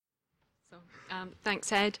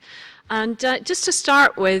Thanks, Ed. And just to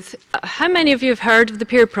start with, how many of you have heard of the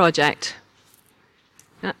Peer Project?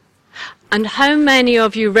 And how many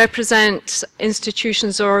of you represent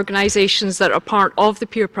institutions or organisations that are part of the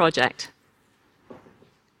Peer Project?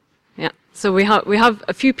 Yeah, so we have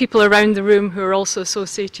a few people around the room who are also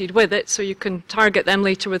associated with it, so you can target them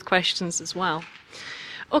later with questions as well.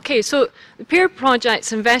 Okay, so the Peer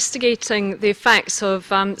Project's investigating the effects of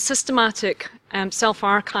systematic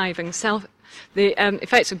self-archiving, the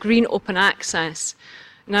effects of green open access.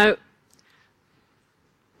 Now,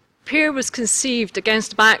 Peer was conceived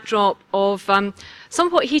against a backdrop of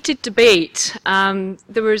somewhat heated debate.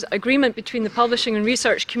 There was agreement between the publishing and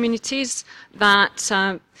research communities that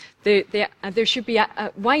there should be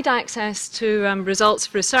wide access to results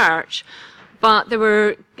of research, but there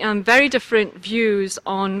were very different views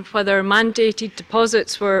on whether mandated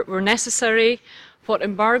deposits were necessary, what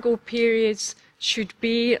embargo periods should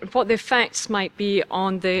be, and what the effects might be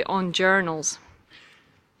on journals.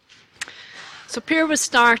 So Peer was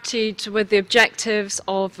started with the objectives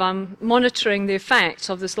of monitoring the effects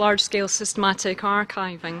of this large-scale systematic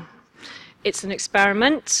archiving. It's an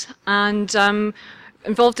experiment and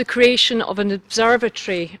involved the creation of an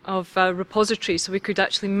observatory of repositories so we could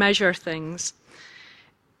actually measure things.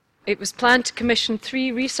 It was planned to commission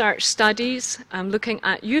 3 research studies looking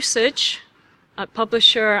at usage, at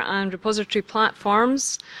publisher and repository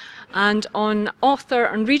platforms, and on author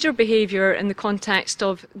and reader behaviour in the context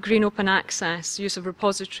of green open access, use of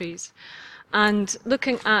repositories, and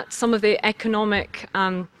looking at some of the economic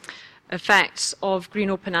effects of green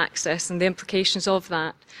open access and the implications of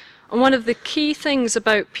that. And one of the key things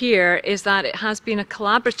about Peer is that it has been a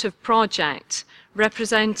collaborative project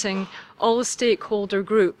representing all the stakeholder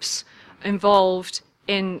groups involved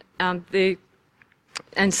in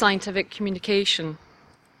scientific communication.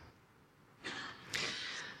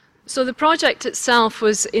 So the project itself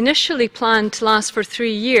was initially planned to last for 3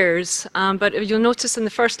 years, but you'll notice in the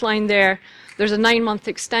first line there's a 9-month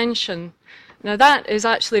extension. Now that is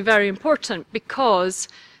actually very important because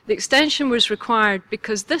the extension was required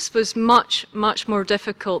because this was much, much more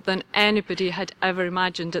difficult than anybody had ever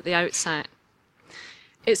imagined at the outset.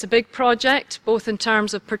 It's a big project, both in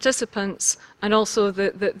terms of participants and also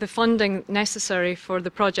the funding necessary for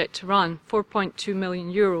the project to run, 4.2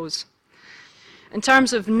 million euros. In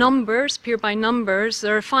terms of numbers, Peer by numbers,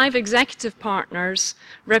 there are 5 executive partners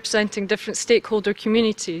representing different stakeholder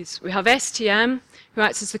communities. We have STM, who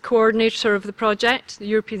acts as the coordinator of the project, the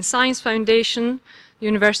European Science Foundation, the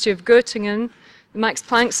University of Göttingen, the Max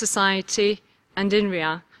Planck Society, and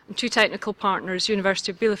INRIA, and 2 technical partners,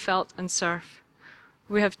 University of Bielefeld and SURF.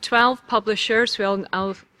 We have 12 publishers, who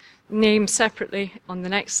I'll name separately on the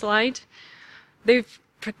next slide. They've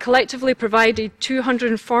collectively provided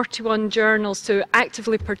 241 journals to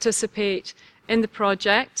actively participate in the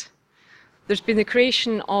project. There's been the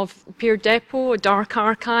creation of Peer Depot, a dark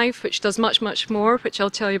archive, which does much, much more, which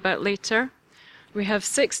I'll tell you about later. We have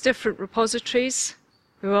 6 different repositories,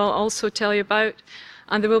 who I'll also tell you about,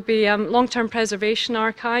 and there will be a long-term preservation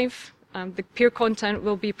archive. The Peer content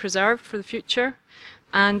will be preserved for the future.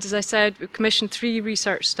 And as I said, we've commissioned 3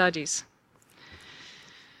 research studies.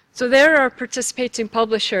 So there are participating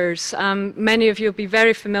publishers. Many of you will be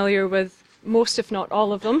very familiar with most, if not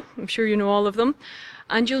all of them. I'm sure you know all of them.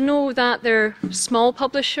 And you'll know that they're small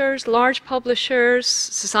publishers, large publishers,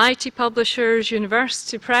 society publishers,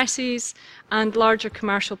 university presses, and larger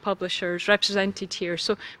commercial publishers represented here.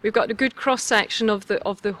 So we've got a good cross-section of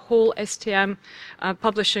the whole STM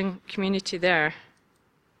publishing community there.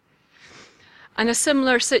 And a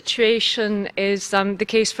similar situation is the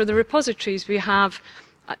case for the repositories. We have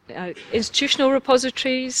institutional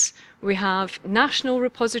repositories, we have national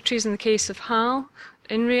repositories in the case of HAL,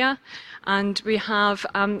 INRIA, and we have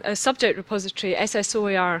a subject repository,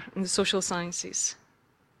 SSOER, in the social sciences.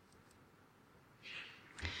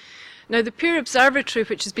 Now the Peer Observatory,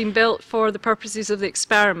 which has been built for the purposes of the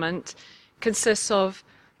experiment, consists of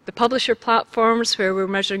the publisher platforms where we're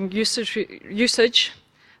measuring usage,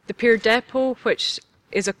 the Peer Depot, which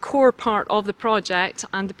is a core part of the project,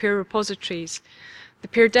 and the Peer repositories. The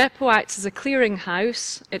Peer Depot acts as a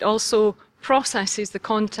clearinghouse. It also processes the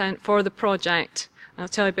content for the project. I'll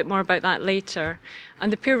tell you a bit more about that later.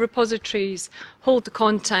 And the Peer repositories hold the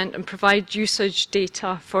content and provide usage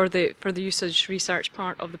data for the usage research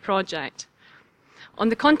part of the project. On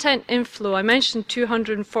the content inflow, I mentioned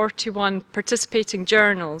 241 participating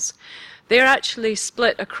journals. They're actually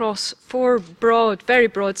split across 4 very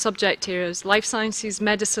broad subject areas: life sciences,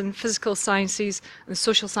 medicine, physical sciences, and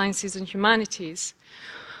social sciences and humanities.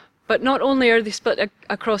 But not only are they split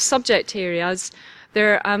across subject areas,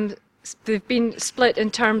 they're they've been split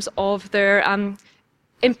in terms of their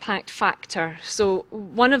impact factor. So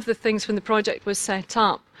one of the things when the project was set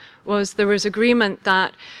up was there was agreement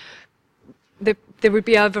that there would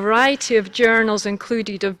be a variety of journals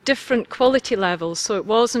included of different quality levels. So it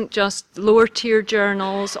wasn't just lower tier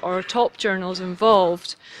journals or top journals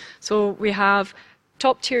involved. So we have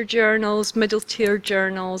top tier journals, middle tier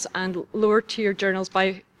journals, and lower tier journals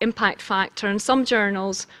by impact factor, and some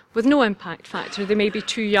journals with no impact factor. They may be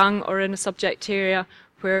too young or in a subject area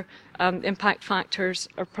where impact factors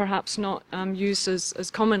are perhaps not used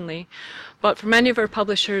as commonly. But for many of our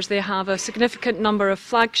publishers, they have a significant number of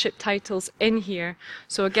flagship titles in here.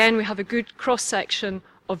 So again, we have a good cross-section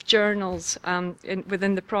of journals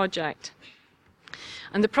within the project.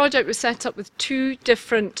 And the project was set up with two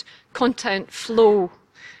different content flow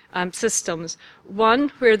systems. One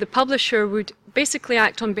where the publisher would basically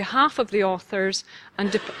act on behalf of the authors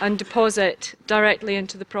and deposit directly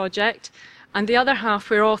into the project, and the other half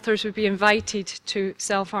where authors would be invited to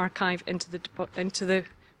self-archive into the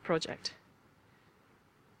project.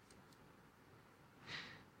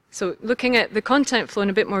 So looking at the content flow in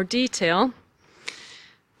a bit more detail,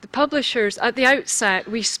 the publishers, at the outset,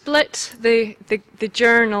 we split the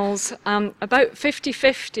journals about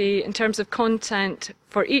 50-50 in terms of content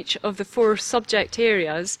for each of the 4 subject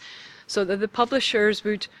areas, so that the publishers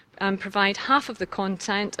would provide half of the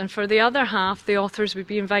content, and for the other half, the authors would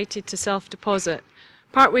be invited to self-deposit.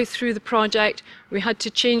 Partway through the project, we had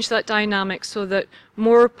to change that dynamic so that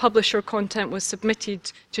more publisher content was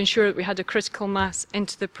submitted to ensure that we had a critical mass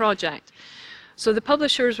into the project. So the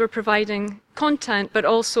publishers were providing content, but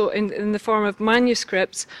also in the form of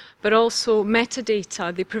manuscripts, but also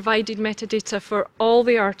metadata. They provided metadata for all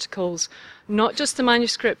the articles, not just the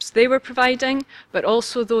manuscripts they were providing, but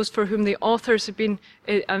also those for whom the authors had been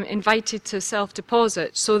invited to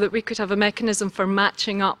self-deposit, so that we could have a mechanism for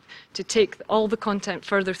matching up to take all the content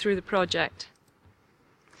further through the project.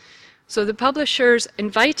 So the publishers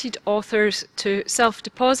invited authors to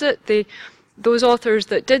self-deposit. Those authors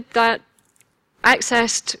that did that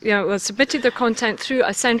accessed, submitted their content through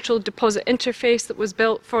a central deposit interface that was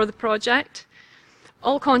built for the project.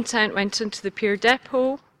 All content went into the peer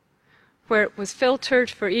depot, where it was filtered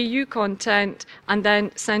for EU content and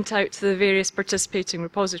then sent out to the various participating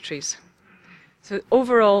repositories. So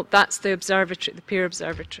overall, that's the observatory, the peer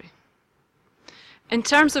observatory. In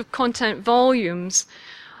terms of content volumes,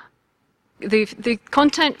 the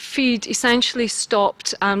content feed essentially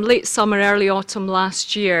stopped late summer, early autumn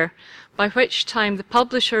last year, by which time the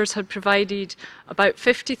publishers had provided about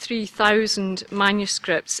 53,000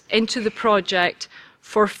 manuscripts into the project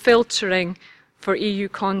for filtering for EU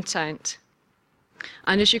content.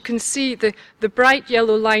 And as you can see, the bright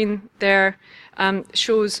yellow line there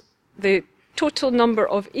shows the total number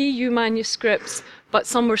of EU manuscripts, but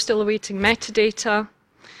some were still awaiting metadata.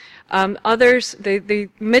 Others, the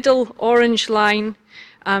middle orange line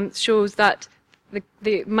shows that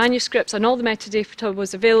the manuscripts and all the metadata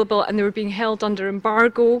was available, and they were being held under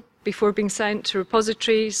embargo before being sent to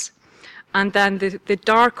repositories. And then the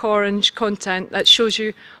dark orange content, that shows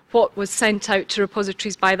you what was sent out to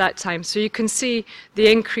repositories by that time. So you can see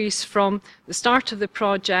the increase from the start of the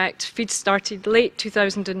project. Feed started late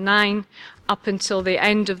 2009 up until the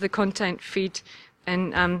end of the content feed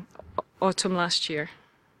in autumn last year.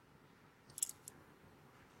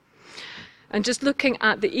 And just looking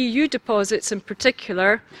at the EU deposits in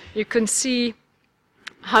particular, you can see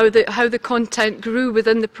how the content grew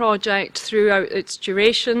within the project throughout its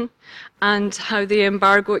duration, and how the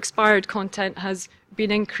embargo expired content has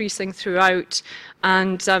been increasing throughout.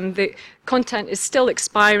 And the content is still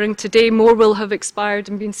expiring. Today, more will have expired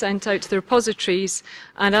and been sent out to the repositories.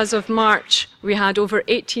 And as of March, we had over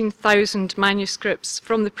 18,000 manuscripts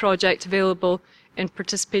from the project available in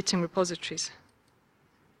participating repositories.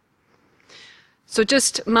 So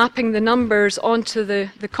just mapping the numbers onto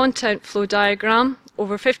the content flow diagram,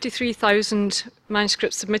 over 53,000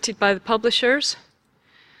 manuscripts submitted by the publishers.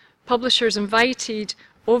 Publishers invited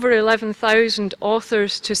over 11,000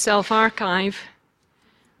 authors to self-archive.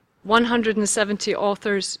 170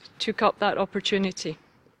 authors took up that opportunity.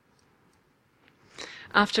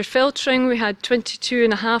 After filtering, we had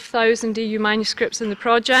 22,500 EU manuscripts in the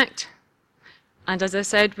project. And as I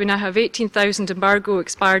said, we now have 18,000 embargo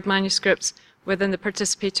expired manuscripts within the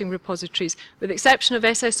participating repositories, with the exception of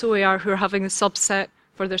SSOAR, who are having a subset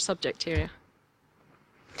for their subject area.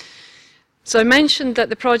 So I mentioned that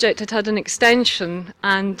the project had had an extension,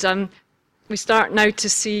 and we start now to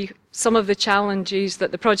see some of the challenges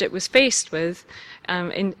that the project was faced with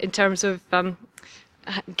in terms of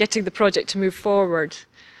getting the project to move forward.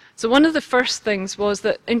 So one of the first things was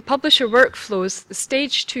that in publisher workflows, the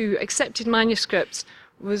stage 2 accepted manuscripts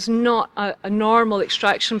was not a normal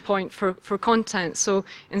extraction point for content. So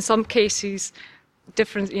in some cases,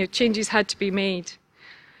 different changes had to be made.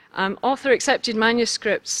 Author-accepted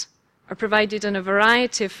manuscripts are provided in a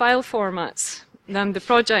variety of file formats. The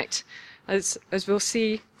project, as we'll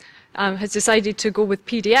see, has decided to go with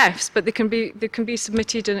PDFs, but they can be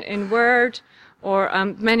submitted in Word or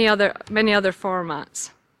many other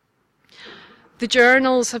formats. The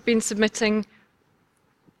journals have been submitting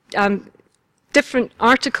different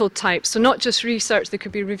article types, so not just research. There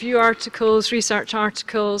could be review articles, research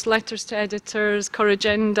articles, letters to editors,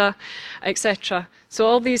 corrigenda, etc. So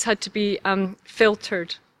all these had to be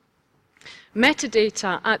filtered.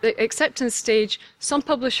 Metadata, at the acceptance stage, some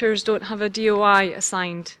publishers don't have a DOI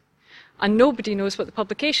assigned, and nobody knows what the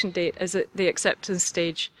publication date is at the acceptance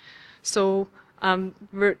stage. So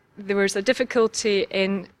there was a difficulty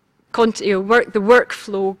in the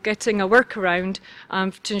workflow, getting a workaround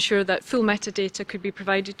to ensure that full metadata could be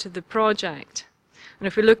provided to the project. And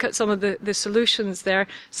if we look at some of the solutions there,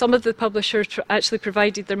 some of the publishers actually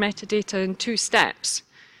provided their metadata in 2 steps.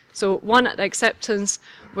 So one at acceptance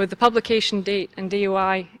with the publication date and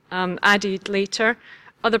DOI added later.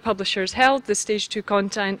 Other publishers held the stage 2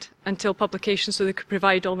 content until publication so they could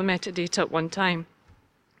provide all the metadata at one time.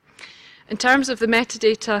 In terms of the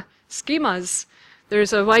metadata schemas,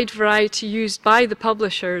 there's a wide variety used by the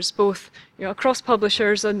publishers, both across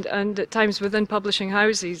publishers and at times within publishing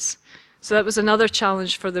houses. So that was another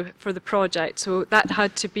challenge for the project. So that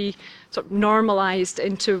had to be sort of normalized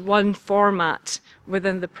into one format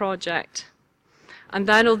within the project. And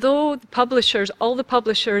then although all the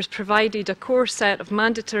publishers provided a core set of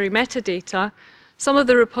mandatory metadata, some of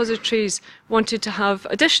the repositories wanted to have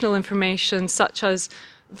additional information such as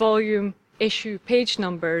volume, issue, page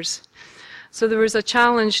numbers. So there was a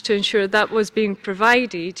challenge to ensure that was being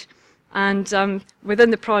provided, and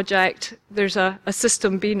within the project there's a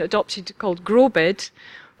system being adopted called GrowBid,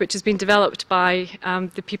 which has been developed by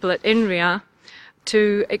the people at INRIA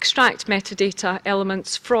to extract metadata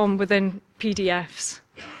elements from within PDFs.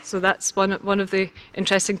 So that's one of the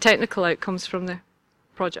interesting technical outcomes from the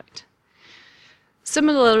project.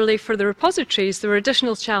 Similarly, for the repositories, there were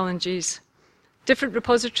additional challenges. Different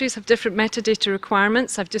repositories have different metadata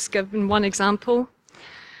requirements. I've just given one example.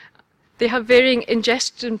 They have varying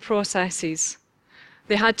ingestion processes.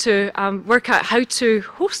 They had to work out how to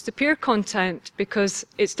host the peer content because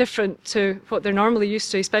it's different to what they're normally used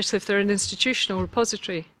to, especially if they're an institutional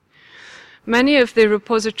repository. Many of the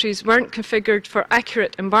repositories weren't configured for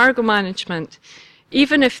accurate embargo management,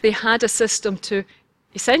 even if they had a system to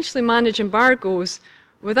essentially manage embargoes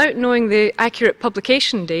without knowing the accurate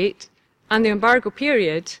publication date and the embargo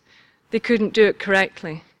period, they couldn't do it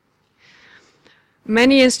correctly.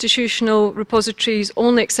 Many institutional repositories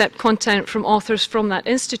only accept content from authors from that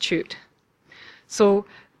institute. So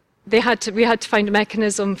we had to find a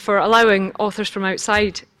mechanism for allowing authors from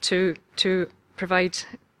outside to provide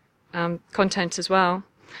content as well.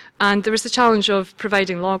 And there was the challenge of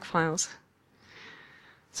providing log files.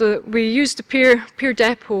 So we used the peer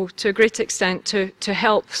depot to a great extent to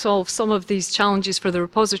help solve some of these challenges for the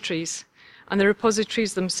repositories. And the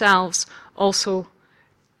repositories themselves also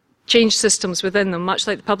changed systems within them, much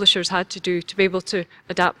like the publishers had to do to be able to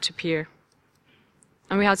adapt to peer.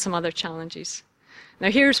 And we had some other challenges.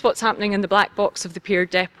 Now here's what's happening in the black box of the peer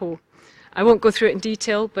depot. I won't go through it in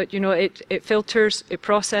detail, but it filters, it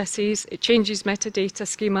processes, it changes metadata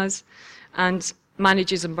schemas, and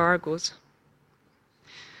manages embargoes.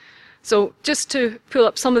 So just to pull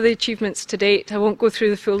up some of the achievements to date, I won't go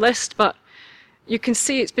through the full list, but you can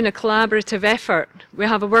see it's been a collaborative effort. We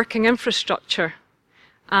have a working infrastructure,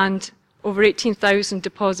 and over 18,000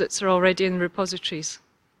 deposits are already in the repositories.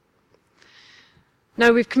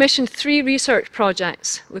 Now we've commissioned 3 research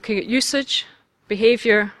projects looking at usage,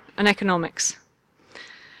 behaviour and economics.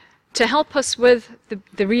 To help us with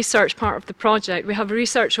the research part of the project, we have a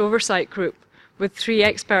research oversight group with 3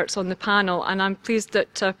 experts on the panel, and I'm pleased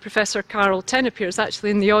that Professor Carol Tenopir is actually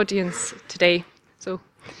in the audience today. So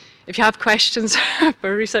if you have questions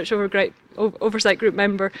for a research oversight group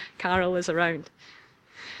member, Carol is around.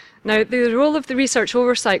 Now, the role of the research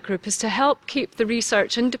oversight group is to help keep the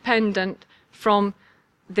research independent from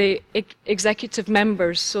the executive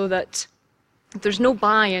members so that there's no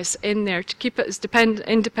bias in there, to keep it as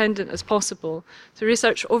independent as possible. The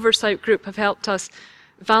research oversight group have helped us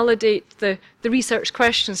validate the research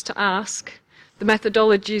questions to ask, the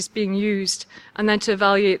methodologies being used, and then to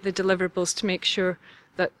evaluate the deliverables to make sure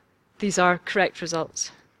that these are correct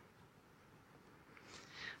results.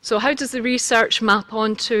 So how does the research map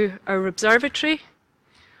onto our observatory?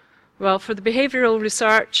 Well, for the behavioural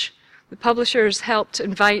research, the publishers helped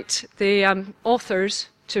invite the authors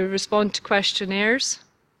to respond to questionnaires.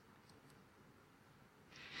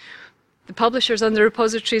 The publishers and the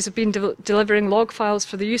repositories have been delivering log files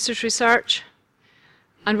for the usage research,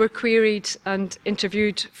 and were queried and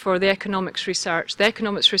interviewed for the economics research. The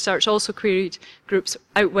economics research also queried groups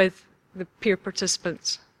out with the peer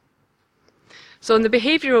participants. So in the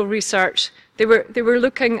behavioural research, they were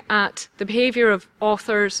looking at the behaviour of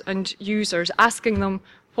authors and users, asking them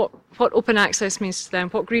what open access means to them,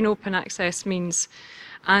 what green open access means,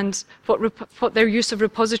 and what their use of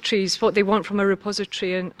repositories, what they want from a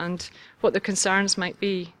repository, and what their concerns might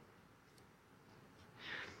be.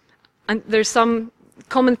 And there's some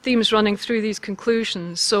common themes running through these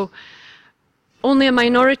conclusions. So only a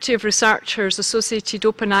minority of researchers associated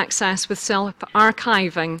open access with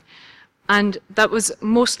self-archiving, and that was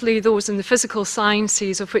mostly those in the physical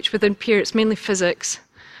sciences, of which within peer it's mainly physics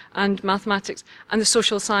and mathematics and the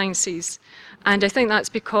social sciences. And I think that's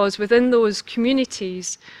because within those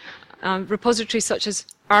communities, repositories such as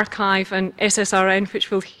Archive and SSRN,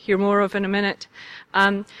 which we'll hear more of in a minute,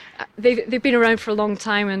 they've been around for a long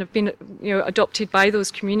time and have been adopted by those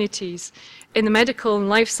communities. In the medical and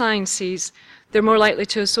life sciences, they're more likely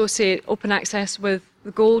to associate open access with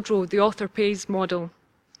the Gold Road, the author pays model.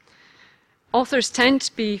 Authors tend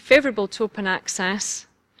to be favourable to open access,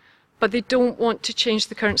 but they don't want to change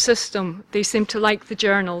the current system. They seem to like the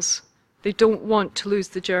journals. They don't want to lose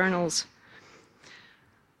the journals.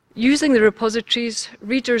 Using the repositories,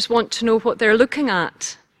 readers want to know what they're looking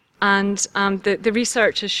at. And the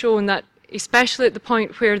research has shown that, especially at the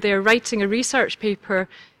point where they're writing a research paper,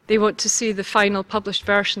 they want to see the final published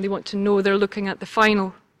version. They want to know they're looking at the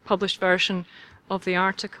final published version of the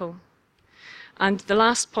article. And the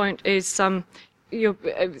last point is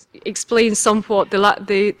explain somewhat the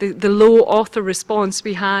low author response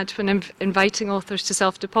we had when inviting authors to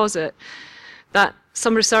self-deposit, that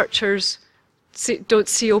some researchers don't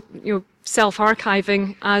see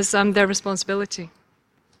self-archiving as their responsibility.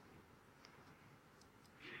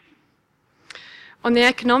 On the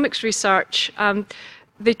economics research,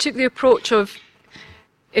 they took the approach of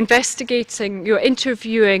investigating,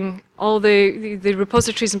 interviewing all the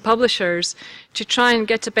repositories and publishers to try and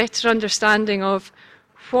get a better understanding of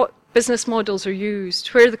what business models are used,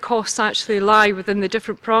 where the costs actually lie within the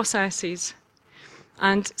different processes.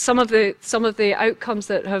 And some of the outcomes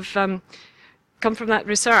that have come from that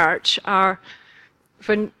research are,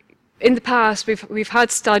 when in the past we've had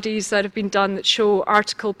studies that have been done that show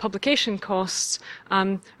article publication costs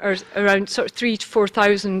are around sort of $3,000 to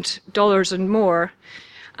 $4,000 and more.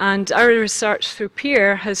 And our research through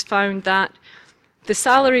peer has found that the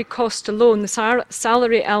salary cost alone, the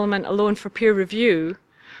salary element alone for peer review,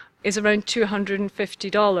 is around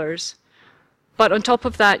 $250. But on top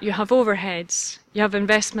of that, you have overheads, you have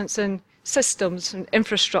investments in systems and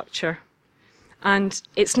infrastructure. And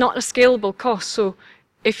it's not a scalable cost, so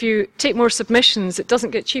if you take more submissions, it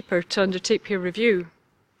doesn't get cheaper to undertake peer review.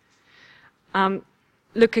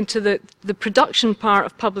 Looking to the production part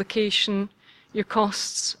of publication, your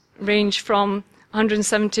costs range from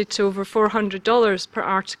 $170 to over $400 per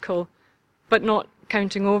article, but not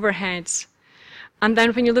counting overheads. And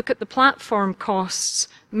then when you look at the platform costs,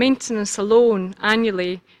 maintenance alone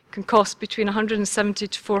annually can cost between $170,000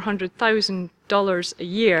 to $400,000 a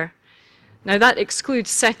year. Now that excludes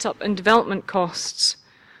setup and development costs,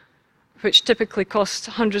 which typically cost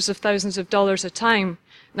hundreds of thousands of dollars a time.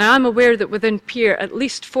 Now I'm aware that within peer, at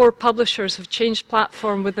least 4 publishers have changed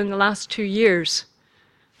platform within the last 2 years.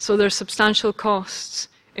 So there's substantial costs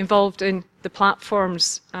involved in the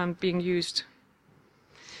platforms being used.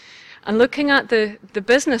 And looking at the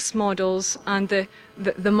business models and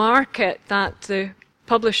the market that the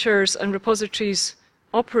publishers and repositories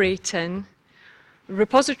operate in,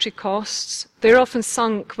 repository costs, they're often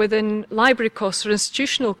sunk within library costs or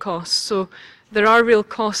institutional costs. So there are real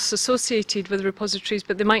costs associated with repositories,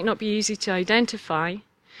 but they might not be easy to identify.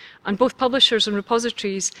 And both publishers and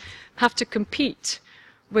repositories have to compete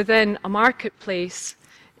within a marketplace.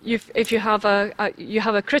 If you have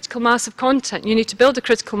a critical mass of content, you need to build a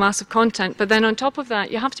critical mass of content, but then on top of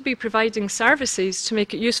that, you have to be providing services to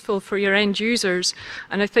make it useful for your end users.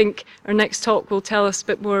 And I think our next talk will tell us a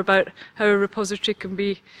bit more about how a repository can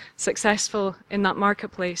be successful in that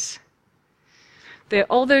marketplace.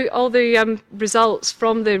 All the results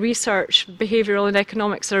from the research, behavioural and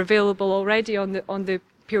economics, are available already on the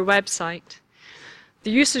Peer website.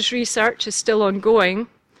 The usage research is still ongoing.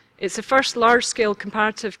 It's the first large-scale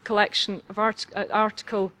comparative collection of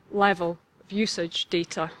article level of usage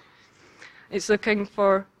data. It's looking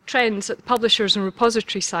for trends at the publishers and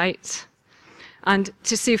repository sites. and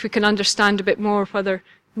to see if we can understand a bit more whether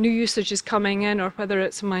new usage is coming in or whether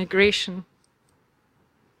it's a migration.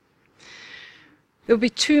 There will be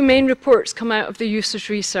two main reports come out of the usage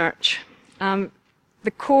research. There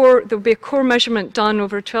will be a core measurement done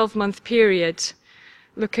over a 12-month period,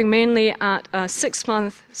 looking mainly at a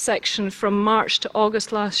 6-month section from March to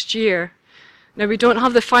August last year. Now, we don't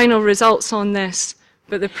have the final results on this,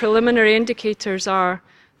 but the preliminary indicators are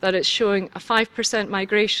that it's showing a 5%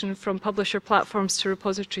 migration from publisher platforms to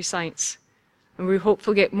repository sites. And we hope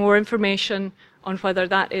we'll get more information on whether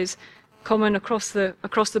that is common across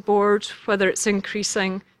the board, whether it's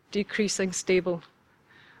increasing, decreasing, stable,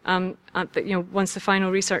 once the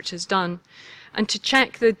final research is done. And to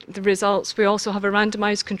check the results, we also have a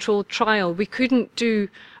randomized controlled trial. We couldn't do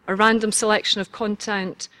a random selection of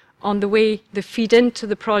content on the way they feed into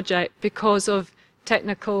the project because of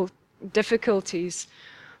technical difficulties.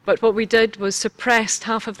 But what we did was suppressed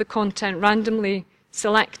half of the content randomly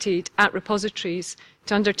selected at repositories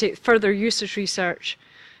to undertake further usage research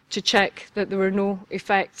to check that there were no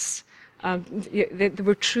effects, that they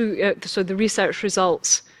were true, so the research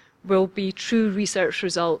results will be true research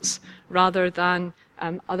results rather than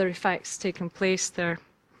other effects taking place there.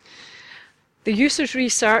 The usage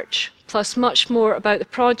research, plus much more about the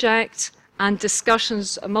project and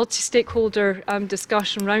discussions, a multi-stakeholder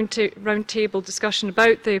discussion, roundtable discussion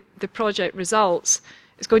about the project results,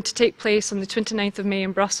 is going to take place on the 29th of May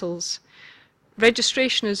in Brussels.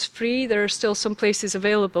 Registration is free. There are still some places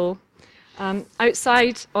available.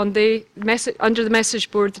 Outside on the under the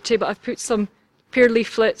message board, the table, I've put some peer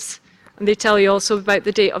leaflets, and they tell you also about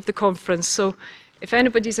the date of the conference. So if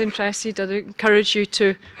anybody's interested, I'd encourage you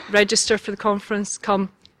to register for the conference, come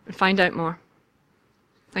and find out more.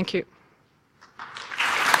 Thank you.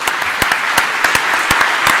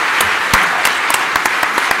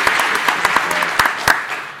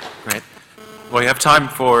 Great. Well, you have time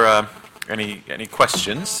for any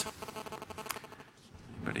questions?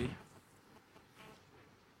 Anybody?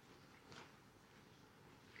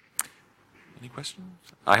 Any questions?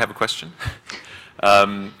 I have a question.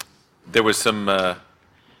 There was some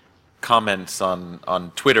comments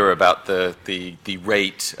on Twitter about the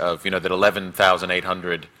rate of, that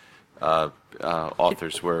 11,800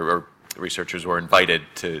 authors or researchers were invited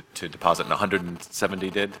to deposit, and 170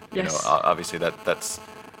 did. Yes. Obviously that's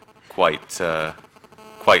quite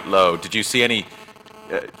low. Did you see any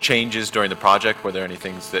changes during the project? Were there any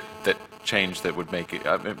things that changed that would make it,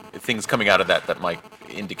 things coming out of that might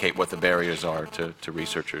indicate what the barriers are to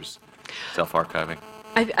researchers self-archiving?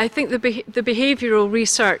 I think the behavioural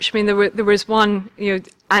research, there was one,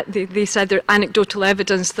 they said there anecdotal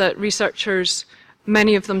evidence that researchers,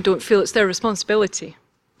 many of them don't feel it's their responsibility.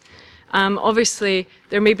 Obviously,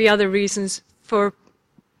 there may be other reasons for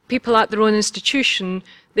people at their own institution.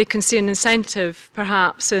 They can see an incentive,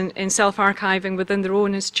 perhaps, in self-archiving within their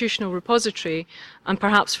own institutional repository, and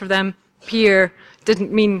perhaps for them, peer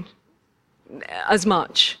didn't mean as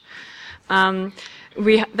much.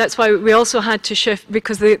 That's why we also had to shift,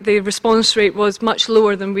 because the response rate was much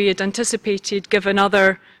lower than we had anticipated, given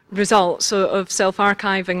other results of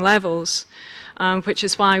self-archiving levels, which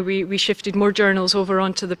is why we shifted more journals over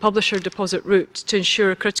onto the publisher deposit route to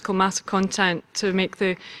ensure a critical mass of content to make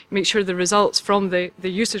sure the results from the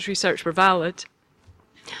usage research were valid.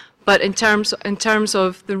 But in terms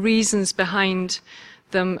of the reasons behind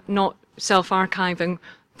them not self-archiving,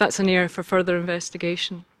 that's an area for further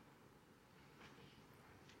investigation.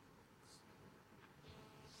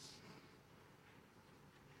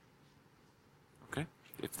 Okay.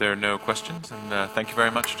 If there are no questions, then thank you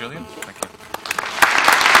very much, Julian. Thank you.